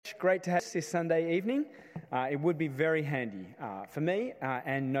Great to have this Sunday evening. It would be very handy for me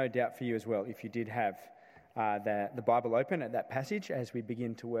and no doubt for you as well if you did have the Bible open at that passage as we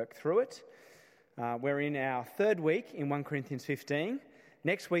begin to work through it. We're in our third week in 1 Corinthians 15.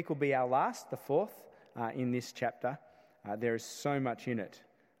 Next week will be our last, the fourth, in this chapter. There is so much in it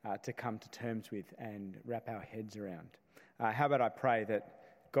to come to terms with and wrap our heads around. How about I pray that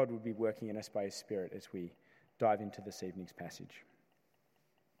God would be working in us by His Spirit as we dive into this evening's passage.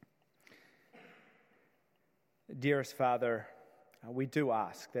 Dearest Father, we do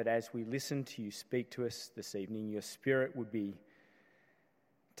ask that as we listen to you speak to us this evening, your Spirit would be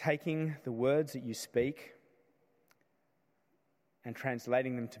taking the words that you speak and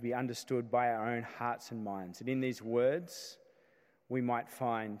translating them to be understood by our own hearts and minds. That in these words we might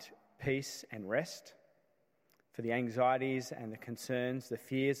find peace and rest for the anxieties and the concerns, the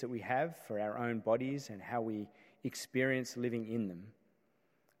fears that we have for our own bodies and how we experience living in them,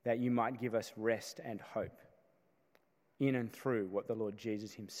 that you might give us rest and hope in and through what the Lord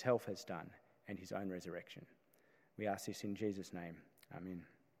Jesus himself has done and his own resurrection. We ask this in Jesus' name. Amen.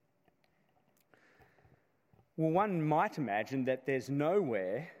 Well, one might imagine that there's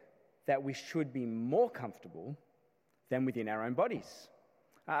nowhere that we should be more comfortable than within our own bodies.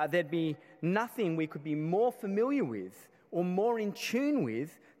 There'd be nothing we could be more familiar with or more in tune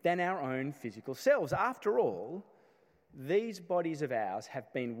with than our own physical selves. After all, these bodies of ours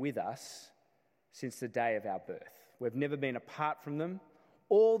have been with us since the day of our birth. We've never been apart from them.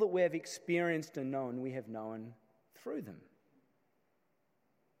 All that we've experienced and known, we have known through them.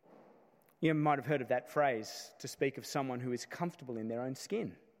 You might have heard of that phrase, to speak of someone who is comfortable in their own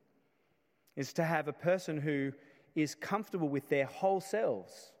skin. It's to have a person who is comfortable with their whole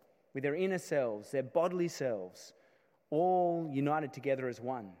selves, with their inner selves, their bodily selves, all united together as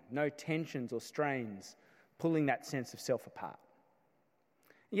one. No tensions or strains pulling that sense of self apart.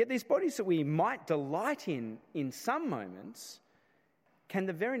 Yet these bodies that we might delight in some moments can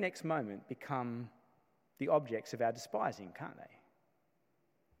the very next moment become the objects of our despising, can't they?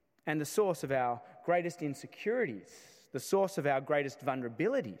 And the source of our greatest insecurities, the source of our greatest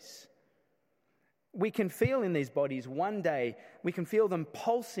vulnerabilities. We can feel in these bodies one day, we can feel them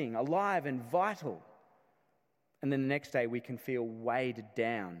pulsing, alive and vital. And then the next day we can feel weighed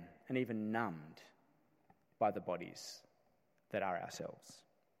down and even numbed by the bodies that are ourselves.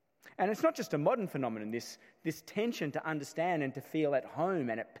 And it's not just a modern phenomenon, this tension to understand and to feel at home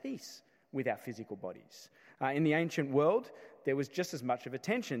and at peace with our physical bodies. In the ancient world, there was just as much of a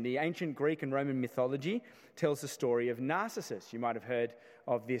tension. The ancient Greek and Roman mythology tells the story of Narcissus. You might have heard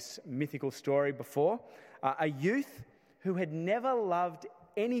of this mythical story before. A youth who had never loved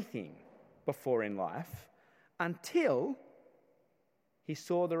anything before in life until he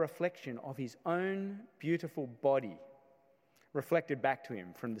saw the reflection of his own beautiful body reflected back to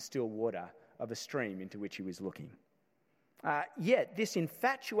him from the still water of a stream into which he was looking. Yet this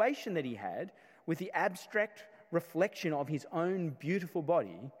infatuation that he had with the abstract reflection of his own beautiful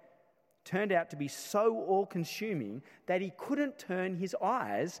body turned out to be so all-consuming that he couldn't turn his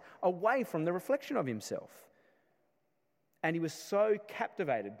eyes away from the reflection of himself. And he was so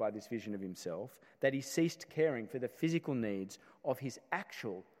captivated by this vision of himself that he ceased caring for the physical needs of his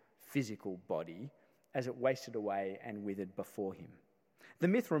actual physical body as it wasted away and withered before him. The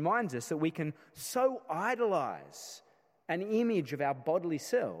myth reminds us that we can so idolize an image of our bodily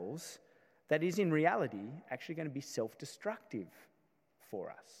selves that is in reality actually going to be self-destructive for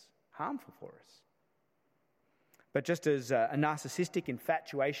us, harmful for us. But just as a narcissistic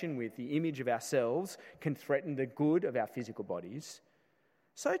infatuation with the image of ourselves can threaten the good of our physical bodies,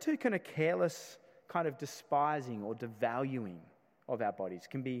 so too can a careless kind of despising or devaluing of our bodies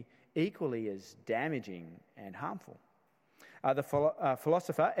can be equally as damaging and harmful. The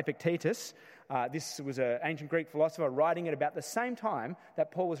philosopher Epictetus, this was an ancient Greek philosopher writing at about the same time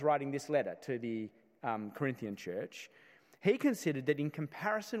that Paul was writing this letter to the Corinthian church. He considered that in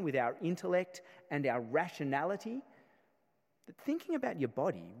comparison with our intellect and our rationality, that thinking about your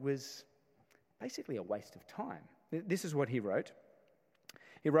body was basically a waste of time. This is what he wrote.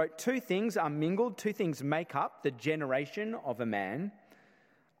 He wrote, "Two things are mingled, two things make up the generation of a man,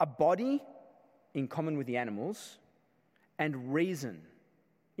 a body in common with the animals, and reason,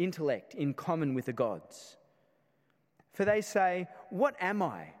 intellect, in common with the gods. For they say, what am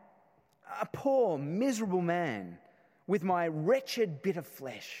I? A poor, miserable man, with my wretched bit of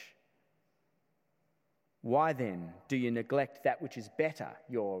flesh. Why then do you neglect that which is better,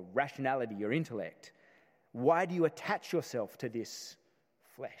 your rationality, your intellect? Why do you attach yourself to this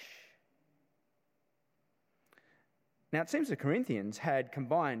flesh?" Now it seems the Corinthians had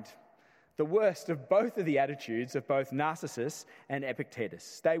combined the worst of both of the attitudes of both Narcissus and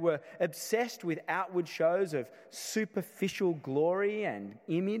Epictetus. They were obsessed with outward shows of superficial glory and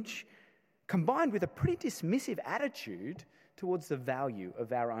image, combined with a pretty dismissive attitude towards the value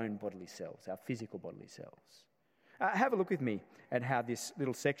of our own bodily selves, our physical bodily selves. Have a look with me at how this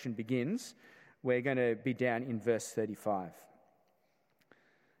little section begins. We're going to be down in verse 35.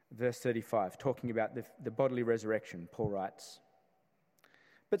 Verse 35, talking about the bodily resurrection, Paul writes,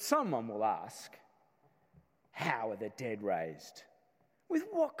 "But someone will ask, how are the dead raised? With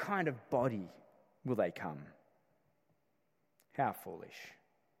what kind of body will they come?" How foolish,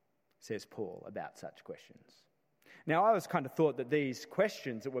 says Paul about such questions. Now, I always kind of thought that these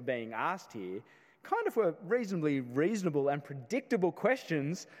questions that were being asked here kind of were reasonably reasonable and predictable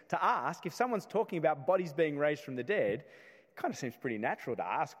questions to ask. If someone's talking about bodies being raised from the dead, it kind of seems pretty natural to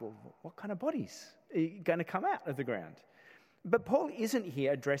ask, well, what kind of bodies are going to come out of the ground? But Paul isn't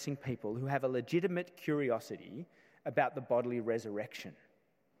here addressing people who have a legitimate curiosity about the bodily resurrection,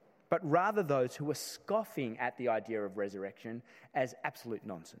 but rather those who are scoffing at the idea of resurrection as absolute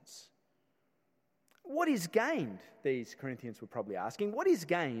nonsense. What is gained, these Corinthians were probably asking, what is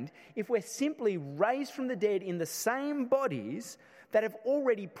gained if we're simply raised from the dead in the same bodies that have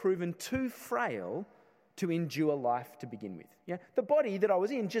already proven too frail to endure life to begin with? Yeah, the body that I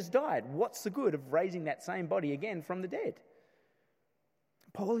was in just died. What's the good of raising that same body again from the dead?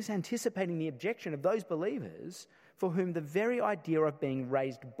 Paul is anticipating the objection of those believers for whom the very idea of being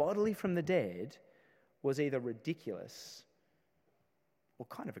raised bodily from the dead was either ridiculous or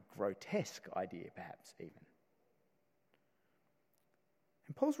kind of a grotesque idea, perhaps even.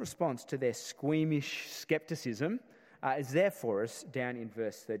 And Paul's response to their squeamish skepticism is there for us down in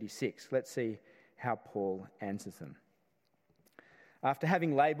verse 36. Let's see how Paul answers them. After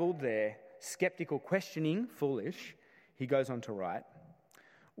having labelled their skeptical questioning foolish, he goes on to write,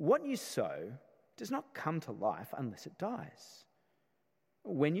 "What you sow does not come to life unless it dies.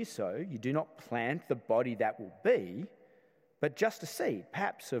 When you sow, you do not plant the body that will be, but just a seed,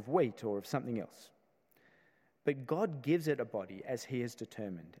 perhaps of wheat or of something else. But God gives it a body as he has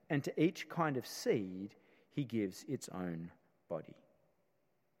determined, and to each kind of seed he gives its own body."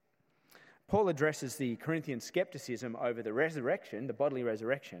 Paul addresses the Corinthian skepticism over the resurrection, the bodily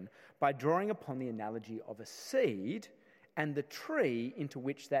resurrection, by drawing upon the analogy of a seed and the tree into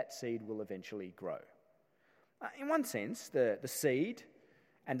which that seed will eventually grow. In one sense, the seed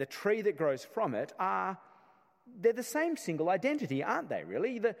and the tree that grows from it they're the same single identity, aren't they,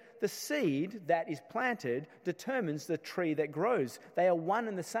 really? The seed that is planted determines the tree that grows. They are one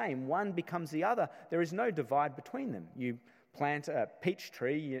and the same. One becomes the other. There is no divide between them. You plant a peach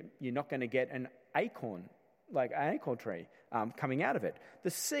tree, you're not going to get an acorn, like an acorn tree, coming out of it.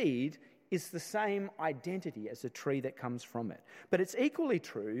 The seed is the same identity as the tree that comes from it. But it's equally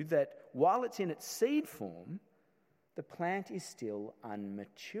true that while it's in its seed form, the plant is still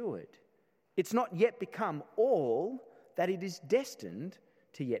unmatured. It's not yet become all that it is destined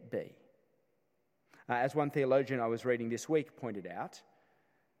to yet be. As one theologian I was reading this week pointed out,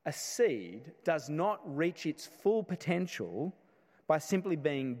 a seed does not reach its full potential by simply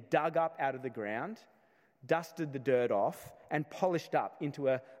being dug up out of the ground, dusted the dirt off, and polished up into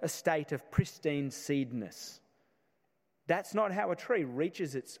a state of pristine seedness. That's not how a tree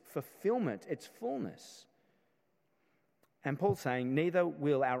reaches its fulfillment, its fullness. And Paul's saying, neither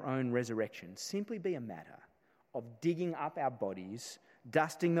will our own resurrection simply be a matter of digging up our bodies,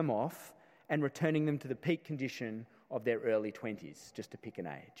 dusting them off, and returning them to the peak condition of their early 20s, just to pick an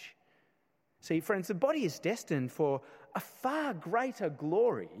age. See, friends, the body is destined for a far greater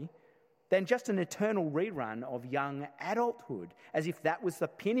glory than just an eternal rerun of young adulthood, as if that was the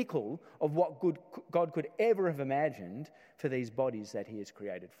pinnacle of what God could ever have imagined for these bodies that he has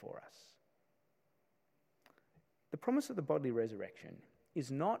created for us. The promise of the bodily resurrection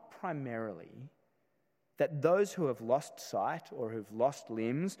is not primarily that those who have lost sight or who've lost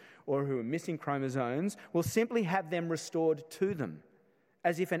limbs or who are missing chromosomes will simply have them restored to them,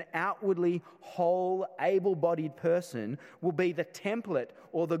 as if an outwardly whole, able-bodied person will be the template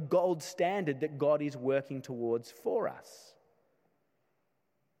or the gold standard that God is working towards for us.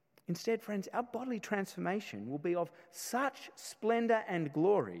 Instead, friends, our bodily transformation will be of such splendour and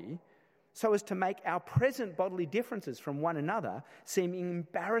glory so as to make our present bodily differences from one another seem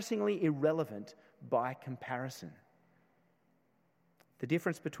embarrassingly irrelevant by comparison. The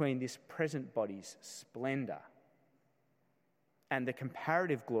difference between this present body's splendour and the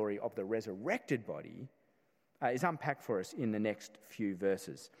comparative glory of the resurrected body is unpacked for us in the next few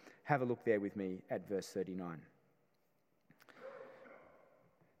verses. Have a look there with me at verse 39.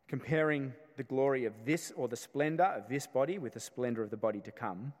 Comparing the glory of this, or the splendour of this body, with the splendour of the body to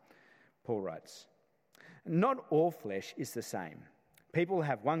come, Paul writes, "Not all flesh is the same. People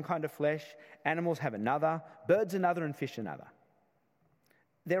have one kind of flesh, animals have another, birds another, and fish another.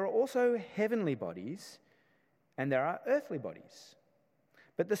 There are also heavenly bodies, and there are earthly bodies.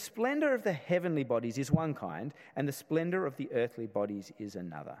 But the splendour of the heavenly bodies is one kind, and the splendour of the earthly bodies is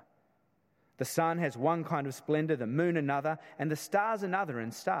another. The sun has one kind of splendour, the moon another, and the stars another,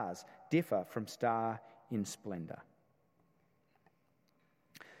 and stars differ from star in splendour."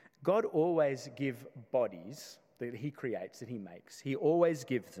 God always gives bodies that he creates, that he makes. He always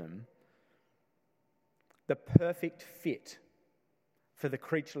gives them the perfect fit for the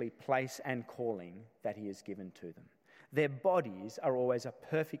creaturely place and calling that he has given to them. Their bodies are always a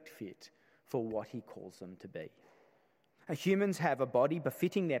perfect fit for what he calls them to be. Humans have a body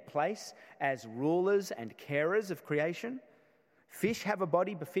befitting their place as rulers and carers of creation. Fish have a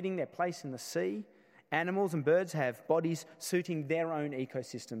body befitting their place in the sea. Animals and birds have bodies suiting their own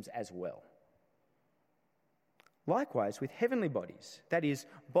ecosystems as well. Likewise with heavenly bodies, that is,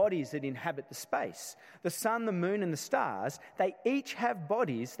 bodies that inhabit the space. The sun, the moon, and the stars, they each have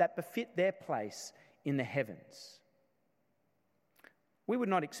bodies that befit their place in the heavens. We would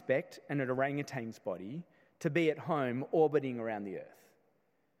not expect an orangutan's body to be at home orbiting around the earth.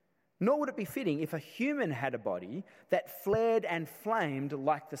 Nor would it be fitting if a human had a body that flared and flamed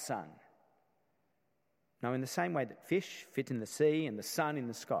like the sun. Now, in the same way that fish fit in the sea and the sun in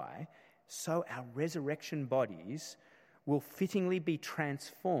the sky, so our resurrection bodies will fittingly be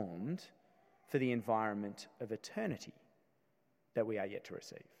transformed for the environment of eternity that we are yet to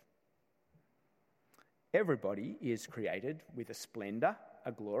receive. Everybody is created with a splendour,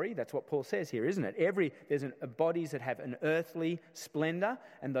 a glory. That's what Paul says here, isn't it? There's bodies that have an earthly splendour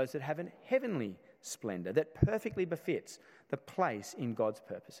and those that have a heavenly splendour that perfectly befits the place in God's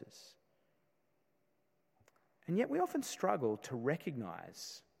purposes. And yet we often struggle to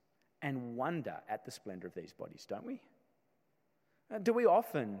recognise and wonder at the splendour of these bodies, don't we? Do we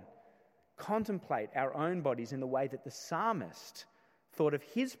often contemplate our own bodies in the way that the psalmist thought of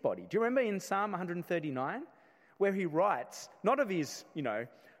his body? Do you remember in Psalm 139 where he writes, not of his,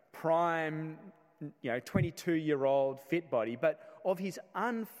 prime, 22-year-old fit body, but of his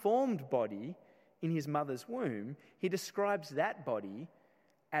unformed body in his mother's womb? He describes that body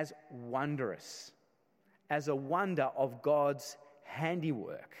as wondrous, as a wonder of God's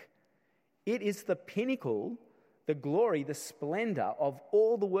handiwork. It is the pinnacle, the glory, the splendour of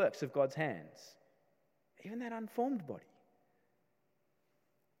all the works of God's hands, even that unformed body.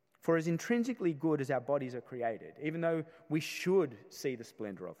 For as intrinsically good as our bodies are created, even though we should see the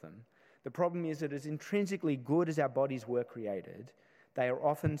splendour of them, the problem is that as intrinsically good as our bodies were created, they are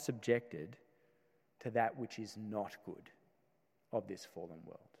often subjected to that which is not good of this fallen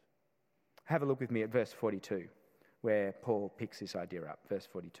world. Have a look with me at verse 42, where Paul picks this idea up. Verse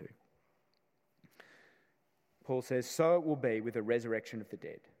 42. Paul says, "So it will be with the resurrection of the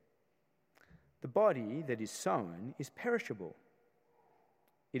dead. The body that is sown is perishable.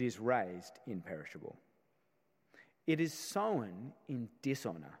 It is raised imperishable. It is sown in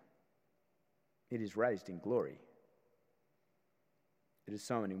dishonour. It is raised in glory. It is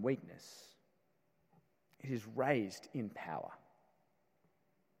sown in weakness. It is raised in power.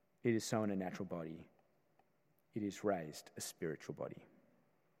 It is sown a natural body. It is raised a spiritual body."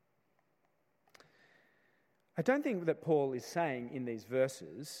 I don't think that Paul is saying in these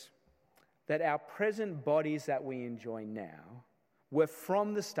verses that our present bodies that we enjoy now were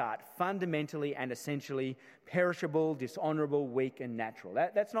from the start fundamentally and essentially perishable, dishonourable, weak and natural.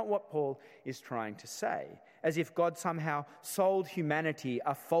 That's not what Paul is trying to say, as if God somehow sold humanity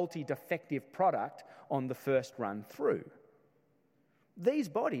a faulty, defective product on the first run through. These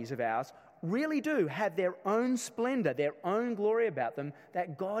bodies of ours really do have their own splendour, their own glory about them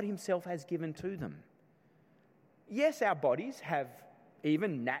that God himself has given to them. Yes, our bodies have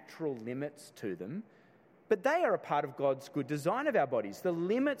even natural limits to them, but they are a part of God's good design of our bodies. The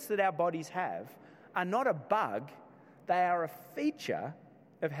limits that our bodies have are not a bug, they are a feature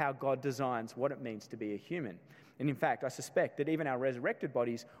of how God designs what it means to be a human. And in fact, I suspect that even our resurrected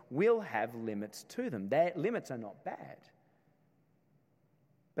bodies will have limits to them. Their limits are not bad.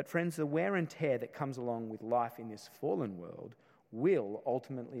 But friends, the wear and tear that comes along with life in this fallen world will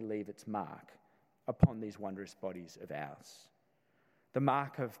ultimately leave its mark upon these wondrous bodies of ours. The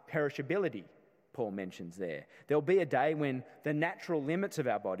mark of perishability, Paul mentions there. There'll be a day when the natural limits of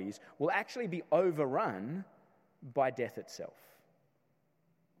our bodies will actually be overrun by death itself.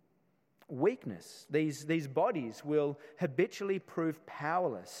 Weakness. These bodies will habitually prove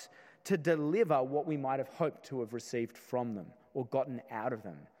powerless to deliver what we might have hoped to have received from them or gotten out of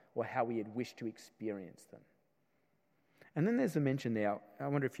them or how we had wished to experience them. And then there's the mention there, I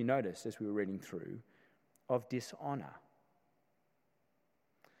wonder if you noticed as we were reading through, of dishonour.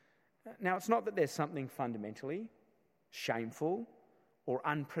 Now, it's not that there's something fundamentally shameful or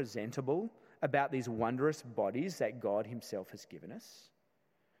unpresentable about these wondrous bodies that God himself has given us.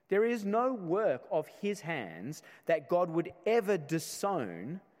 There is no work of his hands that God would ever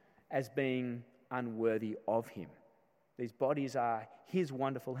disown as being unworthy of him. These bodies are his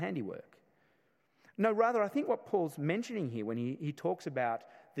wonderful handiwork. No, rather, I think what Paul's mentioning here when he talks about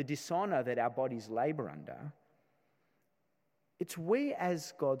the dishonour that our bodies labour under, it's we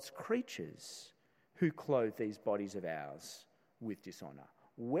as God's creatures who clothe these bodies of ours with dishonour.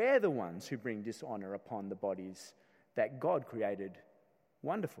 We're the ones who bring dishonour upon the bodies that God created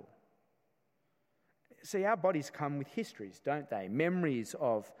wonderful. See, our bodies come with histories, don't they? Memories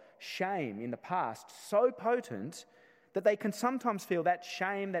of shame in the past so potent that they can sometimes feel, that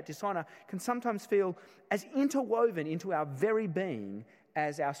shame, that dishonour, can sometimes feel as interwoven into our very being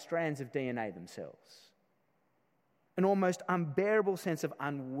as our strands of DNA themselves. An almost unbearable sense of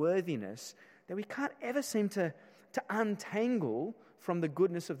unworthiness that we can't ever seem to untangle from the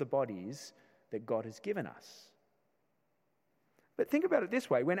goodness of the bodies that God has given us. But think about it this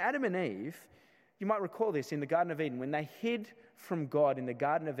way. When Adam and Eve, you might recall this in the Garden of Eden, when they hid from God in the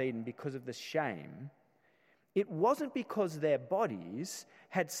Garden of Eden because of the shame, it wasn't because their bodies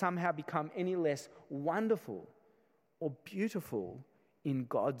had somehow become any less wonderful or beautiful in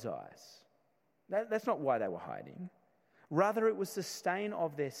God's eyes. That's not why they were hiding. Rather, it was the stain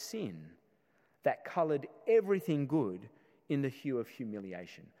of their sin that coloured everything good in the hue of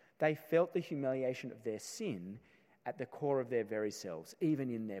humiliation. They felt the humiliation of their sin at the core of their very selves, even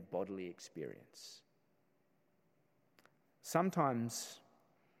in their bodily experience. Sometimes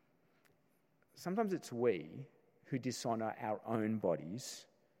it's we who dishonour our own bodies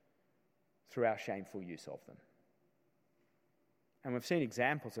through our shameful use of them. And we've seen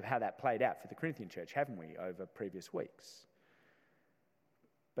examples of how that played out for the Corinthian church, haven't we, over previous weeks?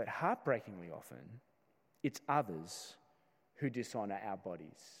 But heartbreakingly often, it's others who dishonour our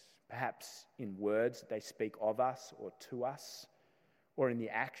bodies, perhaps in words that they speak of us or to us, or in the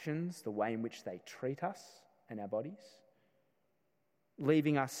actions, the way in which they treat us and our bodies,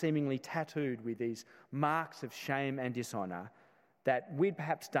 leaving us seemingly tattooed with these marks of shame and dishonour that we'd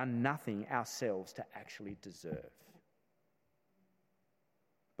perhaps done nothing ourselves to actually deserve.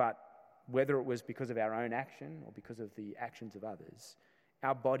 But whether it was because of our own action or because of the actions of others,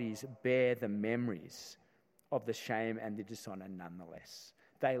 our bodies bear the memories of the shame and the dishonour nonetheless.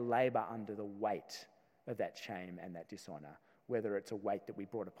 They labour under the weight of that shame and that dishonour, whether it's a weight that we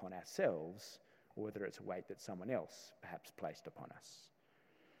brought upon ourselves or whether it's a weight that someone else perhaps placed upon us.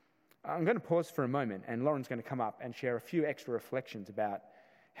 I'm going to pause for a moment, and Lauren's going to come up and share a few extra reflections about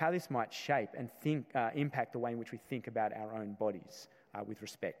how this might shape and impact the way in which we think about our own bodies with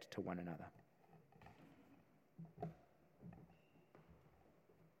respect to one another.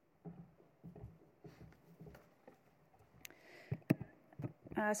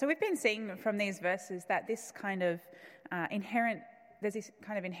 So we've been seeing from these verses that this kind of there's this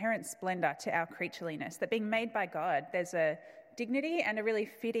kind of inherent splendour to our creatureliness, that being made by God, there's a dignity and a really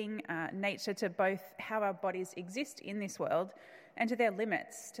fitting nature to both how our bodies exist in this world and to their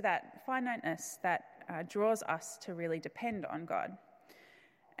limits, to that finiteness that draws us to really depend on God.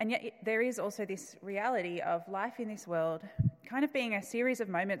 And yet there is also this reality of life in this world kind of being a series of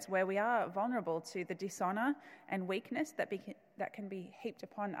moments where we are vulnerable to the dishonour and weakness that can be heaped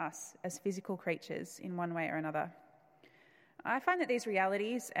upon us as physical creatures in one way or another. I find that these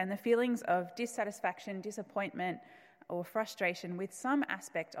realities and the feelings of dissatisfaction, disappointment, or frustration with some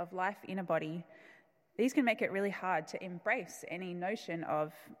aspect of life in a body, these can make it really hard to embrace any notion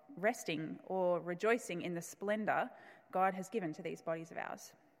of resting or rejoicing in the splendour God has given to these bodies of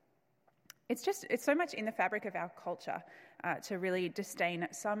ours. It's so much in the fabric of our culture to really disdain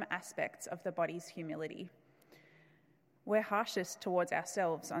some aspects of the body's humility. We're harshest towards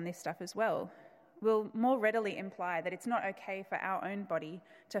ourselves on this stuff as well. We'll more readily imply that it's not okay for our own body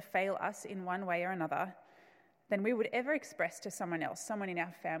to fail us in one way or another than we would ever express to someone else, someone in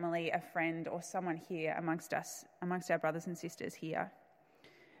our family, a friend, or someone here amongst us, amongst our brothers and sisters here.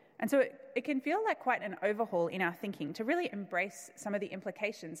 And so it can feel like quite an overhaul in our thinking to really embrace some of the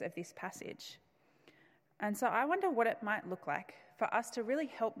implications of this passage. And so I wonder what it might look like for us to really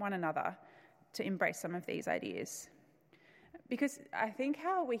help one another to embrace some of these ideas. Because I think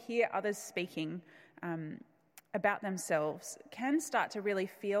how we hear others speaking about themselves can start to really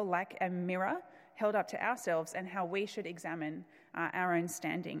feel like a mirror held up to ourselves and how we should examine our own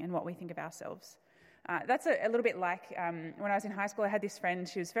standing and what we think of ourselves. That's a little bit like when I was in high school, I had this friend.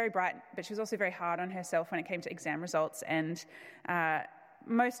 She was very bright, but she was also very hard on herself when it came to exam results. And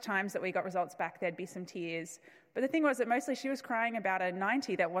most times that we got results back, there'd be some tears. But the thing was that mostly she was crying about a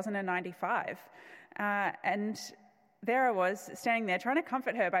 90 that wasn't a 95. And there I was standing there trying to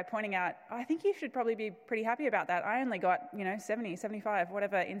comfort her by pointing out, I think you should probably be pretty happy about that. I only got, 70, 75,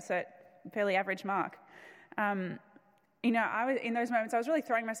 whatever, insert fairly average mark. I was in those moments, I was really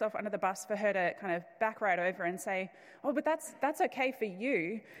throwing myself under the bus for her to kind of back right over and say, oh, but that's okay for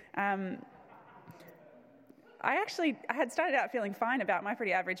you. I had started out feeling fine about my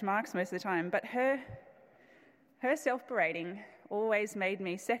pretty average marks most of the time, but her self-berating always made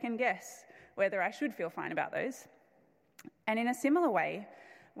me second guess whether I should feel fine about those. And in a similar way,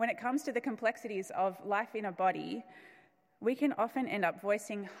 when it comes to the complexities of life in a body, we can often end up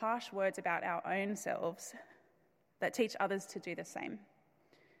voicing harsh words about our own selves that teach others to do the same.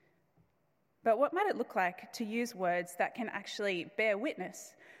 But what might it look like to use words that can actually bear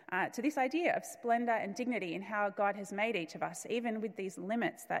witness to this idea of splendor and dignity in how God has made each of us, even with these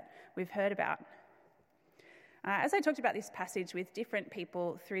limits that we've heard about? As I talked about this passage with different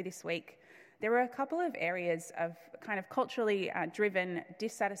people through this week, there were a couple of areas of kind of culturally driven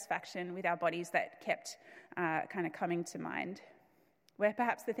dissatisfaction with our bodies that kept kind of coming to mind, where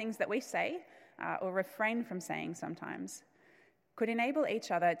perhaps the things that we say or refrain from saying sometimes could enable each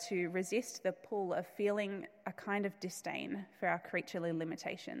other to resist the pull of feeling a kind of disdain for our creaturely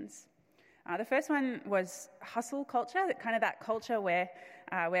limitations. The first one was hustle culture, that culture where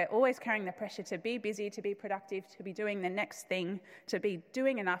we're always carrying the pressure to be busy, to be productive, to be doing the next thing, to be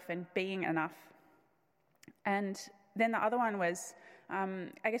doing enough and being enough. And then the other one was,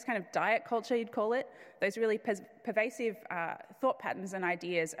 kind of diet culture, you'd call it, those really pervasive thought patterns and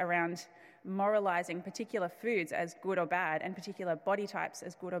ideas around moralizing particular foods as good or bad and particular body types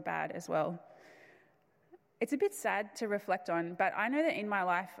as good or bad as well. It's a bit sad to reflect on, but I know that in my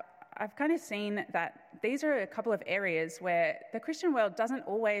life, I've kind of seen that these are a couple of areas where the Christian world doesn't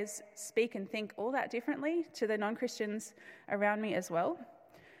always speak and think all that differently to the non-Christians around me as well.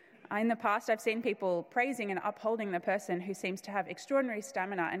 In the past, I've seen people praising and upholding the person who seems to have extraordinary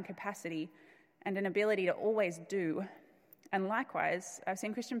stamina and capacity and an ability to always do. And likewise, I've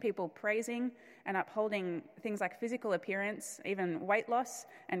seen Christian people praising and upholding things like physical appearance, even weight loss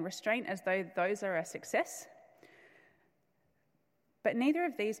and restraint, as though those are a success. But neither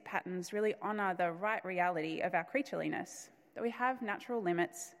of these patterns really honour the right reality of our creatureliness, that we have natural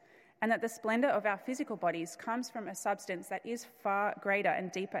limits, and that the splendour of our physical bodies comes from a substance that is far greater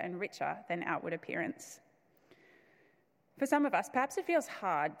and deeper and richer than outward appearance. For some of us, perhaps it feels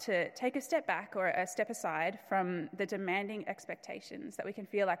hard to take a step back or a step aside from the demanding expectations that we can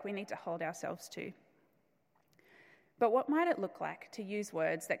feel like we need to hold ourselves to. But what might it look like to use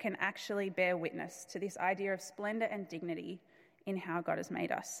words that can actually bear witness to this idea of splendour and dignity in how God has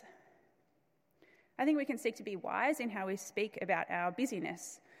made us? I think we can seek to be wise in how we speak about our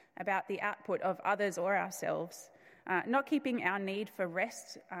busyness, about the output of others or ourselves, not keeping our need for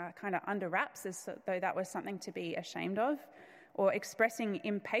rest kind of under wraps as though that was something to be ashamed of, or expressing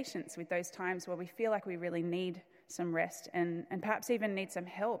impatience with those times where we feel like we really need some rest and perhaps even need some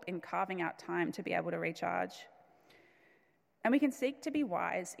help in carving out time to be able to recharge. And we can seek to be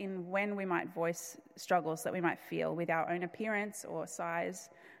wise in when we might voice struggles that we might feel with our own appearance or size,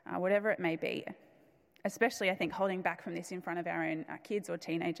 whatever it may be. Especially, I think, holding back from this in front of our own kids or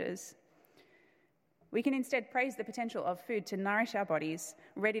teenagers. We can instead praise the potential of food to nourish our bodies,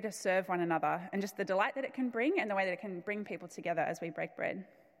 ready to serve one another, and just the delight that it can bring and the way that it can bring people together as we break bread.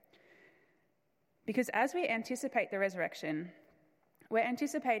 Because as we anticipate the resurrection, we're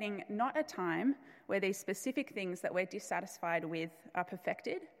anticipating not a time where these specific things that we're dissatisfied with are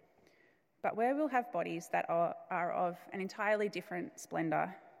perfected, but where we'll have bodies that are of an entirely different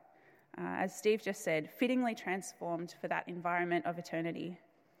splendour. As Steve just said, fittingly transformed for that environment of eternity.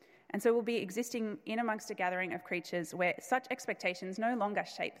 And so we'll be existing in amongst a gathering of creatures where such expectations no longer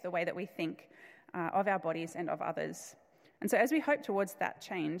shape the way that we think of our bodies and of others. And so as we hope towards that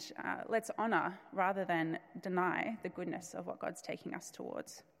change, let's honour rather than deny the goodness of what God's taking us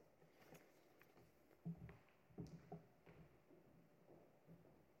towards.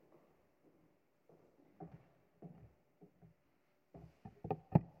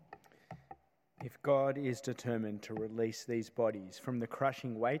 If God is determined to release these bodies from the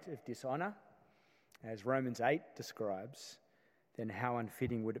crushing weight of dishonour, as Romans 8 describes, then how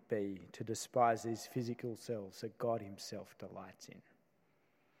unfitting would it be to despise these physical selves that God himself delights in?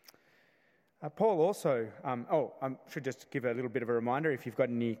 Paul also, I should just give a little bit of a reminder. If you've got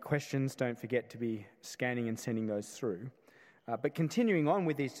any questions, don't forget to be scanning and sending those through. But continuing on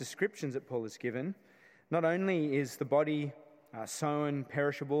with these descriptions that Paul has given, Not only is the body sown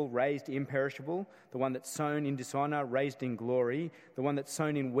perishable, raised imperishable, the one that's sown in dishonour, raised in glory, the one that's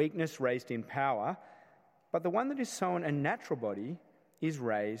sown in weakness, raised in power, but the one that is sown a natural body is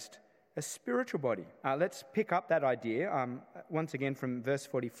raised a spiritual body. Let's pick up that idea once again from verse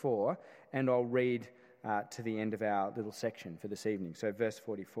 44, and I'll read to the end of our little section for this evening. So verse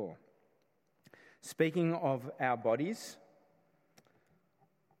 44. Speaking of our bodies,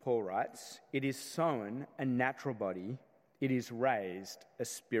 Paul writes, "It is sown a natural body, it is raised a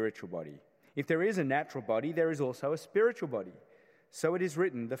spiritual body. If there is a natural body, there is also a spiritual body. So it is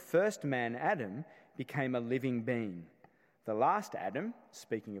written, the first man, Adam, became a living being. The last Adam,"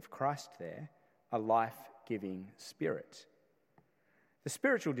 speaking of Christ there, "a life-giving spirit. The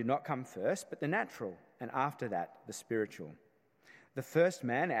spiritual did not come first, but the natural, and after that, the spiritual. The first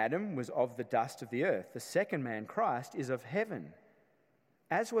man, Adam, was of the dust of the earth. The second man, Christ, is of heaven.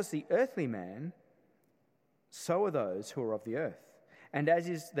 As was the earthly man, so are those who are of the earth. And as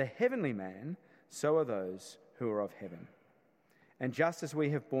is the heavenly man, so are those who are of heaven. And just as we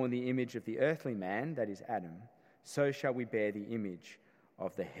have borne the image of the earthly man, that is Adam, so shall we bear the image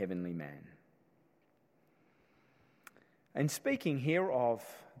of the heavenly man." And speaking here of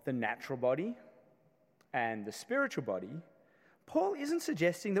the natural body and the spiritual body, Paul isn't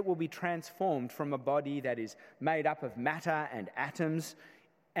suggesting that we'll be transformed from a body that is made up of matter and atoms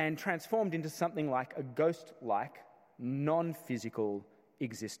and transformed into something like a ghost-like, non-physical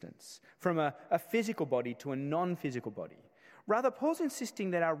existence, from a physical body to a non-physical body. Rather, Paul's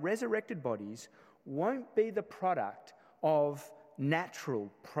insisting that our resurrected bodies won't be the product of natural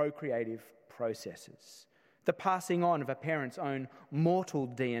procreative processes, the passing on of a parent's own mortal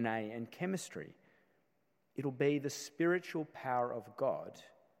DNA and chemistry. It'll be the spiritual power of God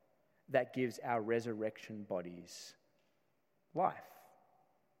that gives our resurrection bodies life.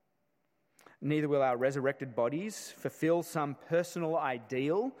 Neither will our resurrected bodies fulfill some personal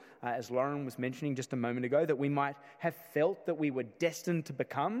ideal, as Lauren was mentioning just a moment ago, that we might have felt that we were destined to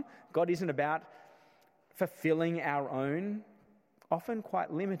become. God isn't about fulfilling our own, often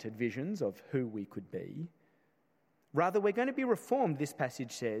quite limited visions of who we could be. Rather, we're going to be reformed, this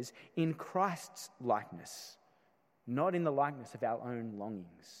passage says, in Christ's likeness, not in the likeness of our own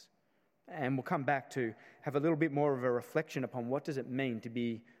longings. And we'll come back to have a little bit more of a reflection upon what does it mean to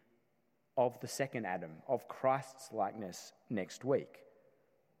be of the second Adam, of Christ's likeness next week.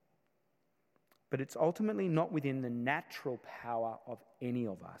 But it's ultimately not within the natural power of any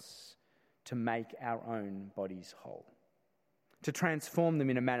of us to make our own bodies whole, to transform them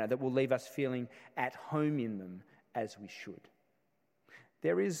in a manner that will leave us feeling at home in them as we should.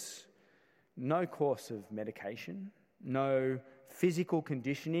 There is no course of medication, no physical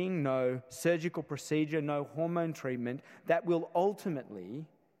conditioning, no surgical procedure, no hormone treatment that will ultimately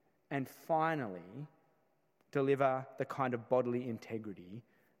and finally deliver the kind of bodily integrity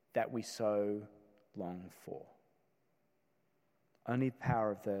that we so long for. Only the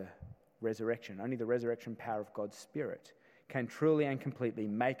power of the resurrection, only the resurrection power of God's Spirit can truly and completely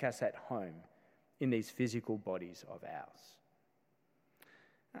make us at home in these physical bodies of ours.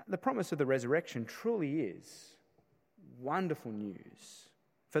 The promise of the resurrection truly is wonderful news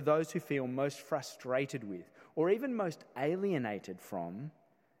for those who feel most frustrated with or even most alienated from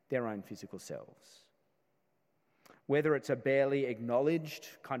their own physical selves. Whether it's a barely acknowledged,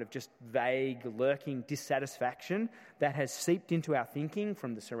 kind of just vague, lurking dissatisfaction that has seeped into our thinking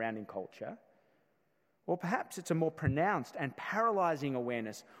from the surrounding culture, or perhaps it's a more pronounced and paralysing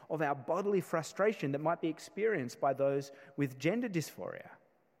awareness of our bodily frustration that might be experienced by those with gender dysphoria.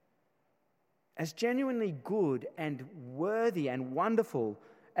 As genuinely good and worthy and wonderful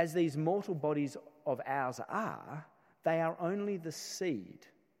as these mortal bodies of ours are, they are only the seed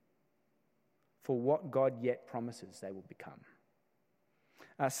for what God yet promises they will become.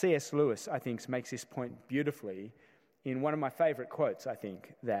 C.S. Lewis, I think, makes this point beautifully in one of my favourite quotes, I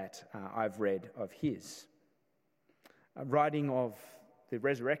think, that I've read of his. Writing of the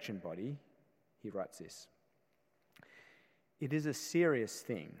resurrection body, he writes this: "It is a serious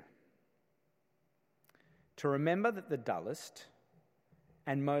thing to remember that the dullest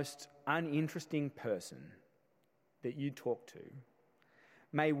and most uninteresting person that you talk to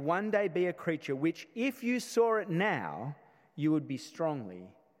may one day be a creature which, if you saw it now, you would be strongly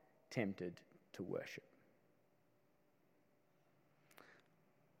tempted to worship."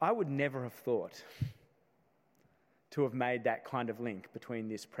 I would never have thought to have made that kind of link between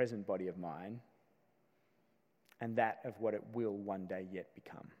this present body of mine and that of what it will one day yet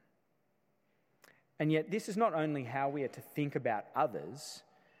become. And yet this is not only how we are to think about others,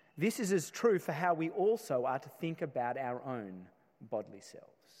 this is as true for how we also are to think about our own bodily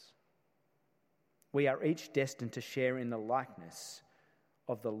selves. We are each destined to share in the likeness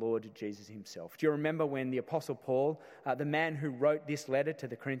of the Lord Jesus himself. Do you remember when the Apostle Paul, the man who wrote this letter to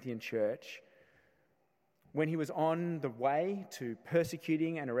the Corinthian church, when he was on the way to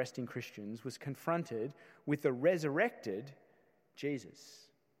persecuting and arresting Christians, was confronted with the resurrected Jesus?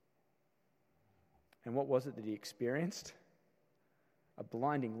 And what was it that he experienced? A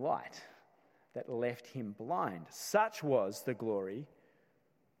blinding light that left him blind. Such was the glory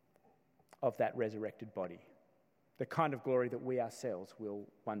of that resurrected body, the kind of glory that we ourselves will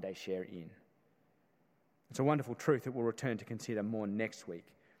one day share in. It's a wonderful truth that we'll return to consider more next week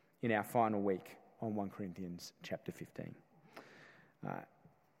in our final week on 1 Corinthians chapter 15.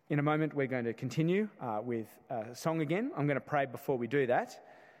 In a moment, we're going to continue with a song again. I'm going to pray before we do that.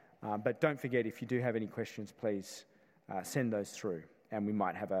 But don't forget, if you do have any questions, please send those through, and we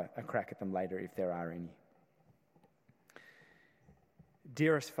might have a crack at them later if there are any.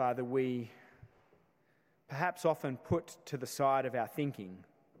 Dearest Father, we perhaps often put to the side of our thinking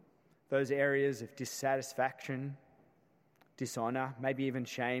those areas of dissatisfaction, dishonour, maybe even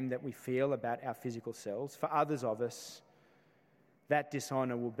shame that we feel about our physical selves. For others of us, that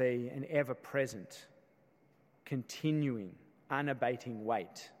dishonour will be an ever-present, continuing, unabating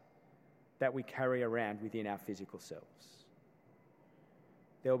weight that we carry around within our physical selves.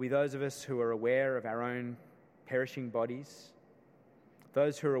 There will be those of us who are aware of our own perishing bodies,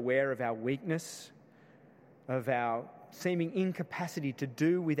 those who are aware of our weakness, of our seeming incapacity to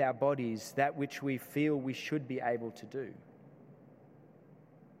do with our bodies that which we feel we should be able to do.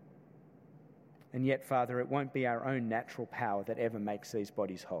 And yet, Father, it won't be our own natural power that ever makes these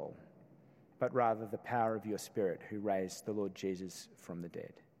bodies whole, but rather the power of your Spirit who raised the Lord Jesus from the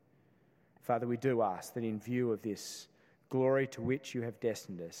dead. Father, we do ask that in view of this glory to which you have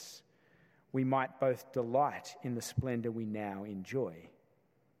destined us, we might both delight in the splendour we now enjoy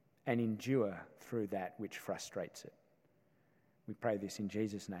and endure through that which frustrates it. We pray this in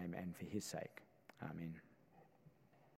Jesus' name and for his sake. Amen.